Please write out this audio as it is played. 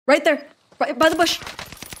Right there. Right by the bush.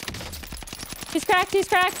 He's cracked. He's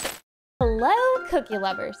cracked. Hello, cookie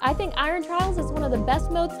lovers. I think Iron Trials is one of the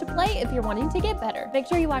best modes to play if you're wanting to get better. Make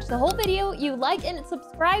sure you watch the whole video, you like and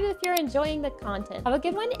subscribe if you're enjoying the content. Have a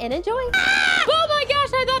good one and enjoy. Oh my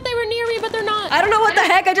gosh, I thought they were near me, but they're not. I don't know what the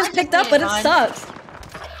heck I just picked up, but it sucks.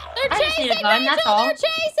 They're chasing, Rachel, they're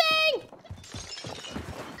chasing!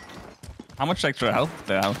 How much extra health do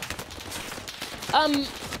they have?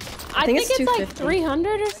 I think it's like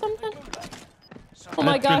 300 or something. Oh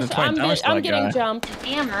my gosh, I'm getting jumped.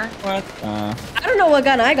 Hammer. What? I don't know what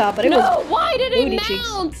gun I got, but it was. No, why did it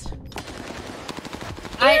mount? Cheeks.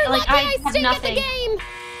 I have nothing. At the game.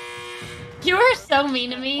 You are so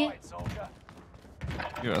mean to me.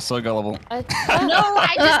 You are so gullible. No,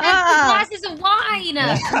 I just had 2 glasses of wine.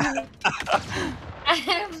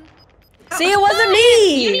 See, it wasn't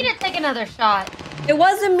me. You need to take another shot. It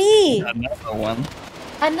wasn't me. Another one.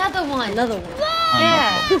 Another one. Another one.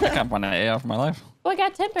 Yeah. I can't find an AR for my life. Oh, I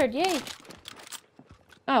got tempered, yay.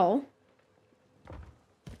 Oh.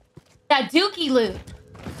 That dookie loot.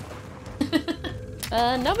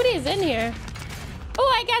 Nobody is in here.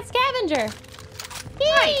 Oh, I got scavenger.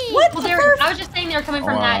 Yay. What? Well, I was just saying they were coming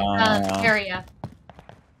from that area.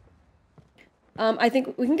 I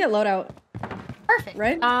think we can get loadout. Perfect.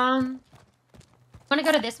 Right? Want to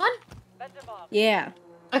go to this one? Yeah.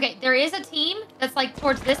 Okay, there is a team that's like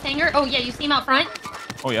towards this hangar. Oh yeah, you see him out front?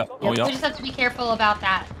 Oh yeah. Oh yeah. We just have to be careful about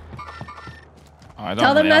that.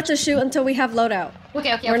 Tell them not to shoot until we have loadout.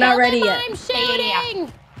 Okay. We're not ready yet. I'm shooting.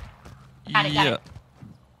 Got it.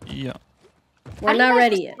 Yeah. We're not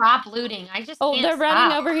ready yet. Stop looting. I just can't they're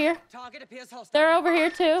running over here. They're over here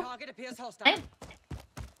too.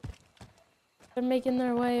 They're making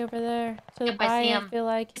their way over there to the buy, I feel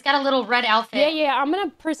like. He's got a little red outfit. Yeah, I'm gonna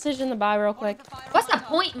precision the buy real quick. What's the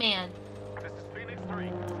point, man?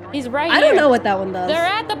 He's right here. I don't know what that one does. They're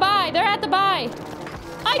at the buy.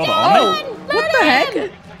 I got one! What the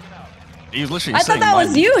heck? He was literally I thought that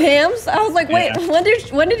was you, Hams. I was like, wait,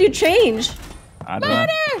 when did you change? I don't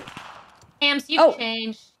know. Hams, you've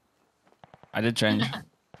changed. I did change.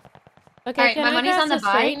 Okay, right, my money's on the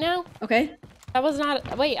buy now. Okay. That was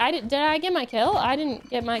not. Wait, did I get my kill? I didn't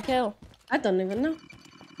get my kill. I don't even know.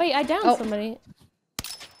 Wait, I downed somebody.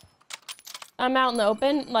 I'm out in the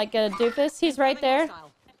open like a doofus. He's right there.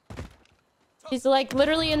 He's like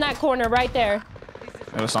literally in that corner right there.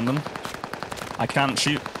 There was something. I can't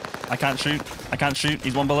shoot.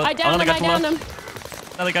 He's one bullet. I downed him.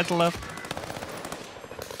 Another guy to the left.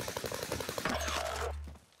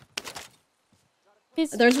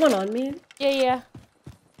 There's one on me. Yeah.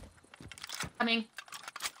 Coming.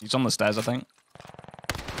 He's on the stairs, I think.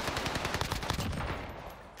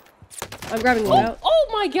 I'm grabbing one out. Oh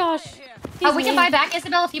my gosh. We can buy back,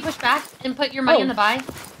 Isabel, if you push back and put your money on the buy.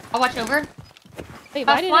 I'll watch over. Wait,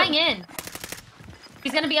 why flying in.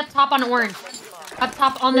 He's gonna be up top on orange. Up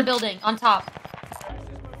top on the building, on top.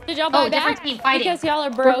 Did y'all buy back? Different team fighting. Because y'all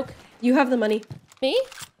are broke. You have the money. Me?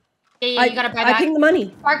 Yeah, you gotta buy back. I pinged the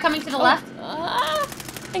money. Car coming to the left.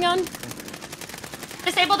 Hang on.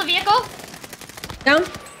 Disable the vehicle. Down.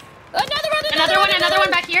 Another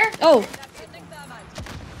one back here. Oh.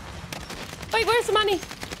 Wait, where's the money?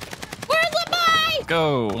 Where's the buy?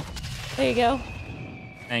 Go. There you go.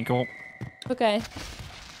 Ankle. Okay.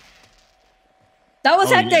 That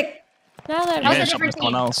was hectic. Now that was a different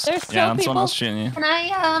team. There's still people. Someone else shooting you. Can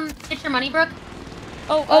I get your money, Brooke?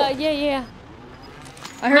 Yeah.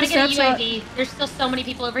 I heard a snapshot. UAV. There's still so many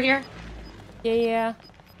people over here. Yeah.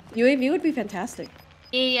 UAV would be fantastic.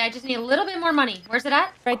 Yeah, I just need a little bit more money. Where's it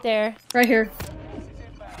at? Right there. Right here.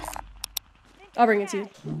 I'll bring it to you.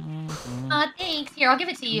 Thanks. Here, I'll give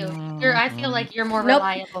it to you. I feel like you're more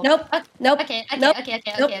reliable. Nope. Okay. I'm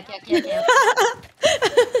going.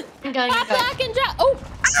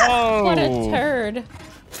 Oh! What a turd.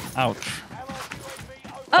 Ouch.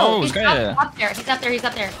 He's up there. He's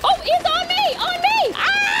up there. Oh, he's on me!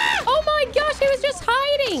 Ah! Oh my gosh, he was just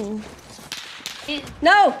hiding.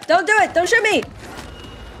 No, don't do it. Don't shoot me.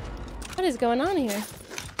 What is going on here?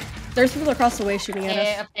 There's people across the way shooting at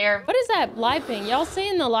us. Up there. What is that live ping? Y'all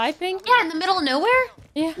seeing the live ping? Yeah, in the middle of nowhere?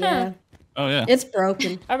 Yeah. Oh, yeah. It's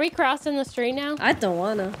broken. Are we crossing the street now? I don't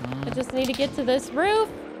wanna. I just need to get to this roof.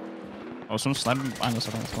 Oh, someone's sniping behind us,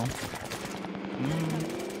 I think as well.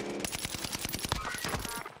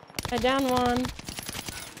 I down one.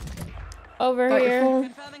 Over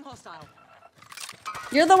here.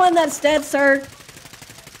 You're the one that's dead, sir.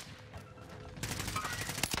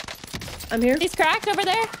 I'm here. He's cracked over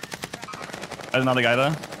there. There's another guy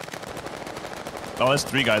there. Oh, there's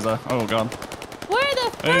 3 guys there. Oh, God. Where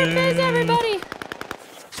the frick is everybody?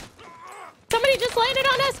 Somebody just landed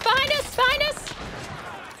on us. Behind us.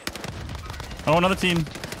 Oh, another team.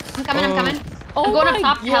 I'm coming, I'm coming. Oh I'm going my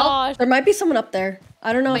up top to help. gosh. There might be someone up there.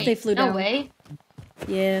 I don't know if they flew no down. way.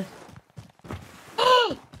 Yeah.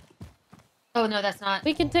 Oh, no, that's not.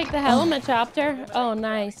 We can take the helicopter. Oh,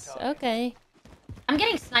 nice. Okay. I'm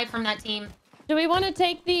getting sniped from that team. Do we want to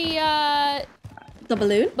take the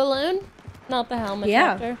balloon? balloon? Not the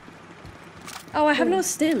helicopter. Oh, I have no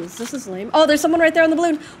stims. This is lame. Oh, there's someone right there on the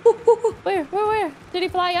balloon. Woo, woo, woo. Where? Did he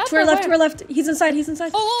fly up? To our left, where? to our left. He's inside, he's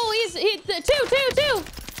inside. Oh, he's two.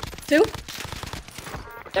 Two?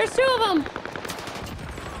 There's two of them.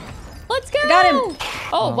 Let's go. Got him.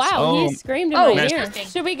 Oh, wow. Oh. He screamed in Oh. my ear. Interesting.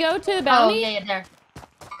 Should we go to the Oh, bounty? yeah, there.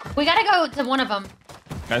 We gotta go to one of them.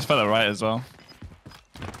 Guys, further right as well.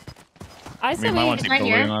 I I say mean, might want we, to Right keep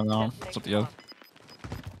here. going right now. It's up to you.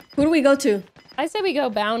 Who do we go to? I say we go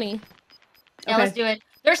bounty. Yeah, Okay. let's do it.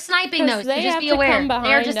 They're sniping 'Cause those, they so just have be to aware. come They're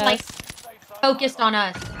behind just us. like focused on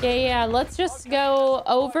us. Yeah. Let's just go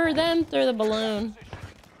over them through the balloon.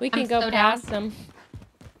 We can I'm go so past them.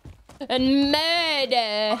 And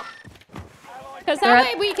murder. Because They're that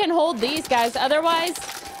at- way we can hold these guys. Otherwise,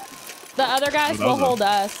 the other guys That will was a- hold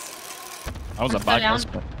us. That was a I'm back down. us,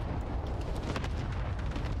 but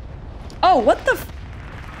Oh, what the?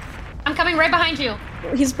 I'm coming right behind you.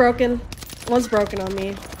 He's broken. One's broken on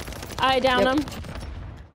me. I down Yep. him.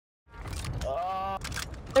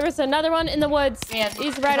 There was another one in the woods. Yeah,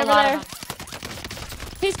 He's right there's a over lot there.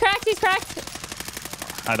 of He's cracked.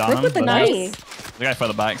 I down Brook him. with the but knee. The guy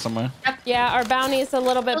further back somewhere. Yeah, our bounty's a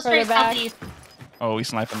little bit Go further straight back. southeast. Oh, he's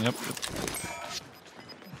sniping. Yep.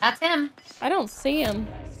 That's him. I don't see him.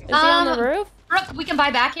 Is he on the roof? Brooke, we can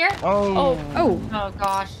buy back here? Oh. Oh, Oh,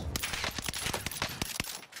 gosh.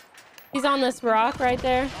 He's on this rock right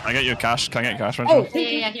there. I get you cash. Can I get cash right Oh. now?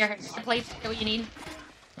 Yeah, here. The plate. Get what you need.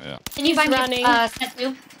 Yeah. Can you He's buy me running. a set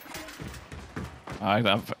two? I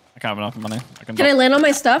can't have enough money. can I land on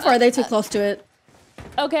my stuff or are they too close to it?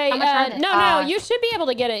 Okay, How much are they? no, you should be able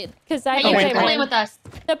to get it because I Hey, think you wait, they can play win. with us.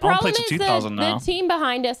 The problem play is to 2,000 the now. team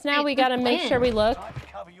behind us. Now Hey, we gotta who's make playing? sure we look.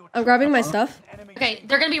 I'm grabbing my stuff. Okay,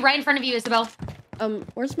 they're gonna be right in front of you, Isabel.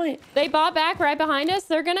 Where's my... They bought back right behind us.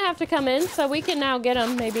 They're gonna have to come in, so we can now get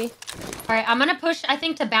them maybe. All right, I'm gonna push, I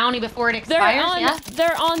think, to bounty before it They're expires, on. yeah?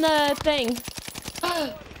 They're on the thing.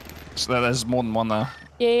 So there's more than one there.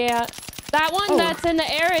 Yeah. That one Oh. that's in the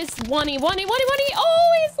air is one. Oh,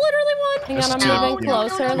 he's literally one. Hang on, I'm There's moving two.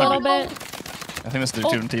 closer a No, little no. bit. I think there's two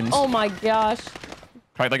different teams. Oh my gosh.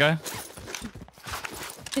 Crack that guy.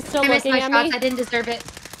 He's still I missed looking my at shots. me. I didn't deserve it.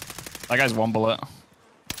 That guy's one bullet.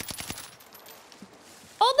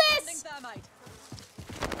 Hold this!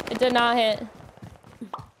 It did not hit.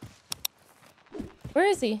 Where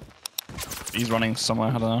is he? He's running somewhere.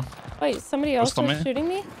 I don't know. Wait, somebody else What's was the shooting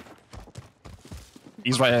me?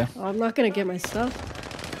 He's right here. Oh, I'm not gonna get my stuff.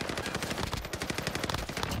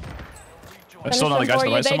 There's still another Finish guy them to the for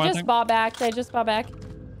you. right They somewhere, I just think. bought back. They just bought back.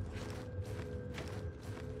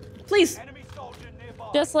 Please.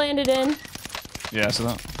 Just landed in. Yeah, I see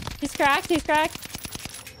that. He's cracked. He's cracked.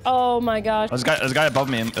 Oh my gosh. There's a guy above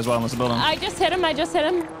me as well in this building. I just hit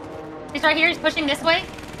him. He's right here. He's pushing this way.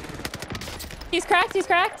 He's cracked.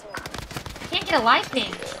 I can't get a live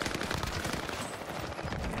ping.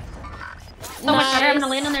 So much better. I'm gonna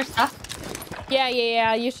land on their stuff.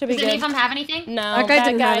 Yeah. You should be Does any of good. them have anything? No, That guy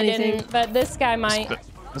didn't have anything. didn't, but this guy might.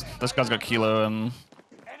 This guy's got kilo and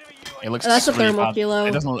it looks. That's a really thermal bad. kilo.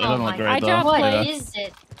 It doesn't Oh look my great I though. dropped What Yeah. is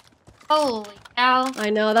it? Holy cow. I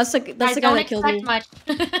know, that's the Guys, guy don't that killed me. expect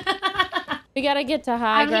much. We gotta get to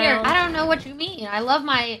high I'm here. ground. I don't know what you mean. I love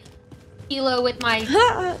my kilo with my...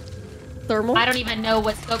 Thermal? I don't even know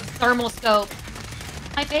what scope. Thermal scope.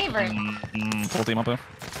 My favorite. Full team up here.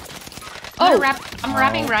 I'm Oh.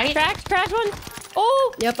 wrapping right. Cracked one.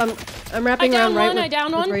 Oh, Yep, I'm wrapping I around down right one, with, I down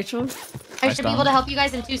with one. Rachel. I Nice should be able down. to help you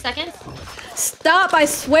guys in 2 seconds. Stop, I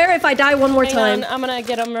swear if I die one more hang time. on. I'm gonna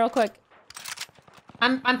get him real quick.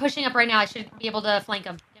 I'm pushing up right now. I should be able to flank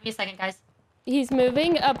him. Give me a second, guys. He's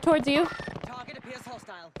moving up towards you. Target appears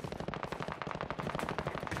hostile.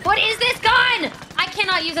 What is this gun? I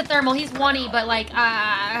cannot use a thermal. He's 1-y, but like,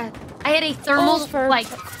 I had a thermal, Over. like,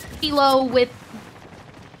 kilo with...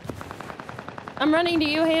 I'm running to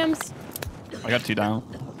you, Hams. I got 2 down.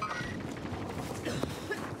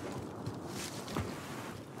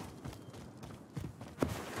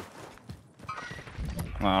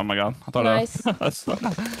 Oh my god. I thought Nice. that's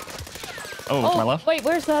oh, to my left. wait,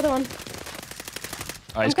 where's the other one?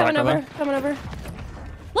 Oh, I'm he's coming cracked right over. there. Coming over.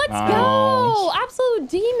 Let's Nice. go! Absolute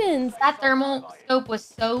demons. That thermal scope was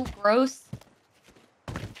so gross.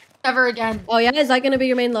 Never again. Oh yeah, is that gonna be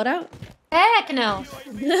your main loadout? Heck no.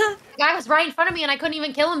 The guy was right in front of me and I couldn't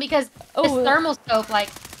even kill him because this Oh. thermal scope, like...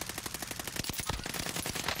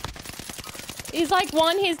 He's like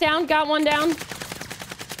one. He's down. Got one down.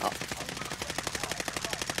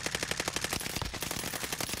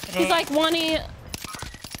 He's like one.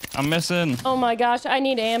 I'm missing. Oh my gosh, I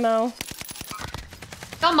need ammo.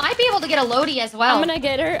 Y'all might be able to get a loadie as well. I'm gonna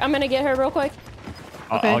get her. I'm gonna get her real quick.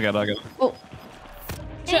 Okay. I'll get it. Oh,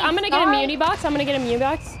 I'm gonna get a muni box. I'm gonna get a muni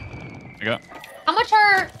box. I got. How much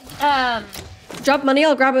are drop money.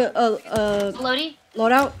 I'll grab a loadie?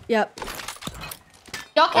 loadout. Yep.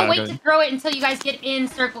 Y'all can wait Okay. to throw it until you guys get in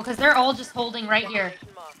circle because they're all just holding right here.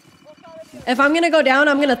 If I'm gonna go down,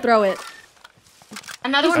 I'm gonna throw it.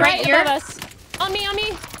 Another He's one right here. above us. On me, on me.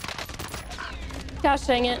 Gosh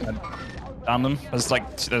dang it. Down them.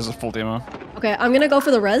 There's a full team. Okay, I'm gonna go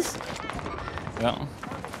for the res. Yeah.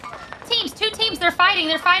 Teams, 2 teams. They're fighting.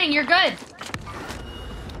 They're fighting. You're good.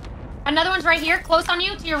 Another one's right here, close on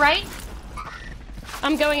you, to your right.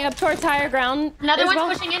 I'm going up towards higher ground. Another as one's well.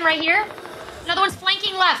 pushing in right here. Another one's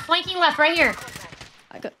flanking left right here.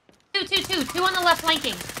 I got. Two on the left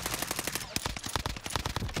flanking.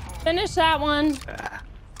 Finish that one.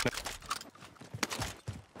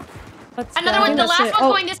 Let's Another go. one, the That's last it. one's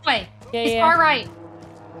Oh. going this way. Yeah, He's yeah. far right.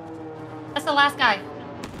 That's the last guy.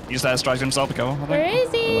 He just distracted himself. Be careful. I think. Where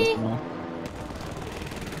is he? No.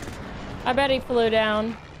 I bet he flew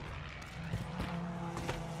down.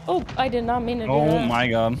 Oh, I did not mean to do that. Oh my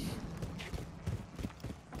god.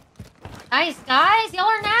 Nice, guys. Y'all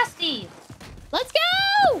are nasty. Let's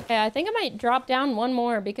go! Okay, I think I might drop down one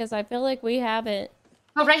more because I feel like we have it.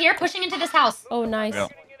 Oh, right here, pushing into this house. Oh, nice. Yeah.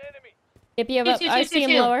 Yep, yep, Two, up. two, I two, see him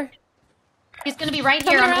two. lower. He's going to be right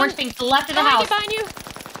Coming here on around. orange pink, to the left of the Behind house. you, behind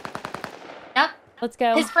you. Yep. Let's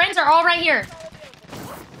go. His friends are all right here.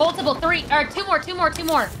 Multiple, 3, or 2 more. 2 more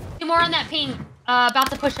on that ping. About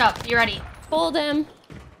to push up. You ready? Hold him.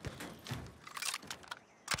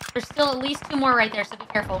 There's still at least 2 more right there, so be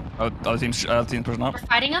careful. Other team pushing up. We're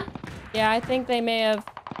fighting them. Yeah, I think they may have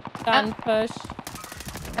gotten pushed.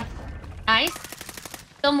 Nice.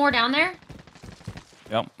 Still more down there.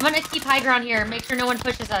 Yep. I'm gonna keep high ground here. Make sure no one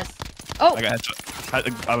pushes us. Oh, I got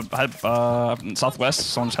headshot. I had southwest.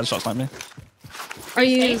 Someone just headshot sniped me. are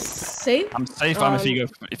you safe? I'm safe.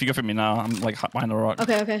 If you go for me now, I'm like behind the rock.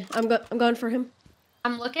 Okay. I'm going for him.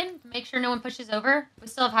 I'm looking. Make sure no one pushes over. We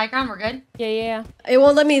still have high ground. We're good. Yeah, yeah. It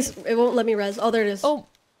won't let me res. Oh, there it is. Oh,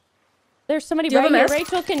 there's somebody Do you have right a here.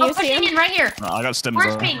 mask? Rachel, can Oh, you see pushing him? in right here. No, I got stims.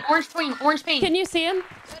 Orange ping. Orange ping. Can you see him?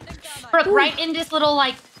 Brooke, right in this little,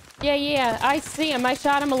 like... Yeah, yeah. I see him. I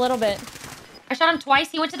shot him a little bit. I shot him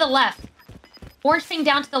twice. He went to the left. Orange ping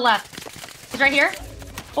down to the left. He's right here.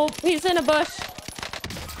 Oh, he's in a bush.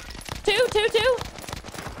 Two.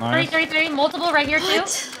 Nice. 3. Multiple right here, too.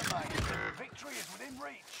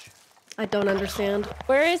 I don't understand.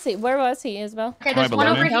 Where is he? Where was he, Isabel? Okay, there's Right one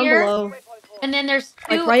below over me. Down here. below, And then there's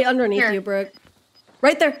 2 like right underneath here. you, Brooke.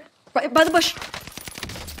 Right there, right by the bush.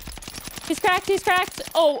 He's cracked.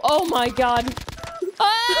 Oh my god.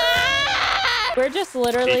 Ah! We're just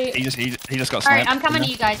literally... He just got All sniped. right, I'm coming to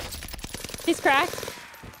you guys. He's cracked.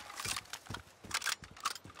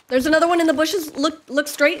 There's another one in the bushes. Look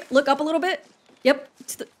straight. Look up a little bit. Yep.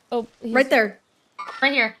 It's Oh, he's... right there.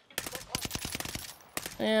 Right here.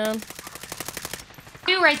 Yeah.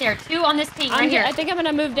 2 right there. 2 on this ping right here. I think I'm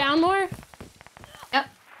gonna move down more. Yep.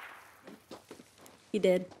 He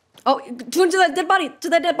did. Oh, to that dead body. To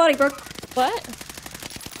that dead body, Brooke. What?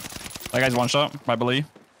 That guy's one shot, I believe.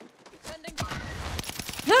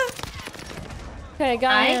 Ah, Okay,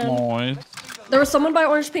 got Nice. him. Nice. there was someone by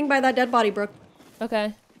orange ping by that dead body, Brooke.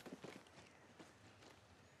 Okay.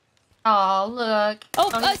 Oh, look. Oh,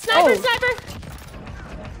 sniper! Let's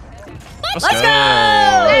Let's go.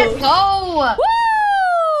 Let's go.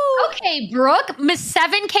 Woo! Okay, Brooke, Miss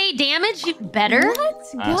 7K damage, you better.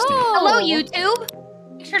 Let's go. Nasty. Hello, YouTube.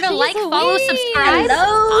 Make sure to Jeez like, follow, Louise. subscribe.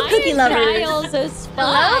 Hello, cookie Iron lovers. Trials is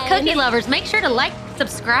Hello, fun. cookie lovers. Make sure to like,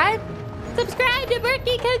 subscribe. Subscribe to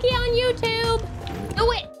BrookieCookie on YouTube.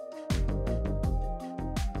 Do it.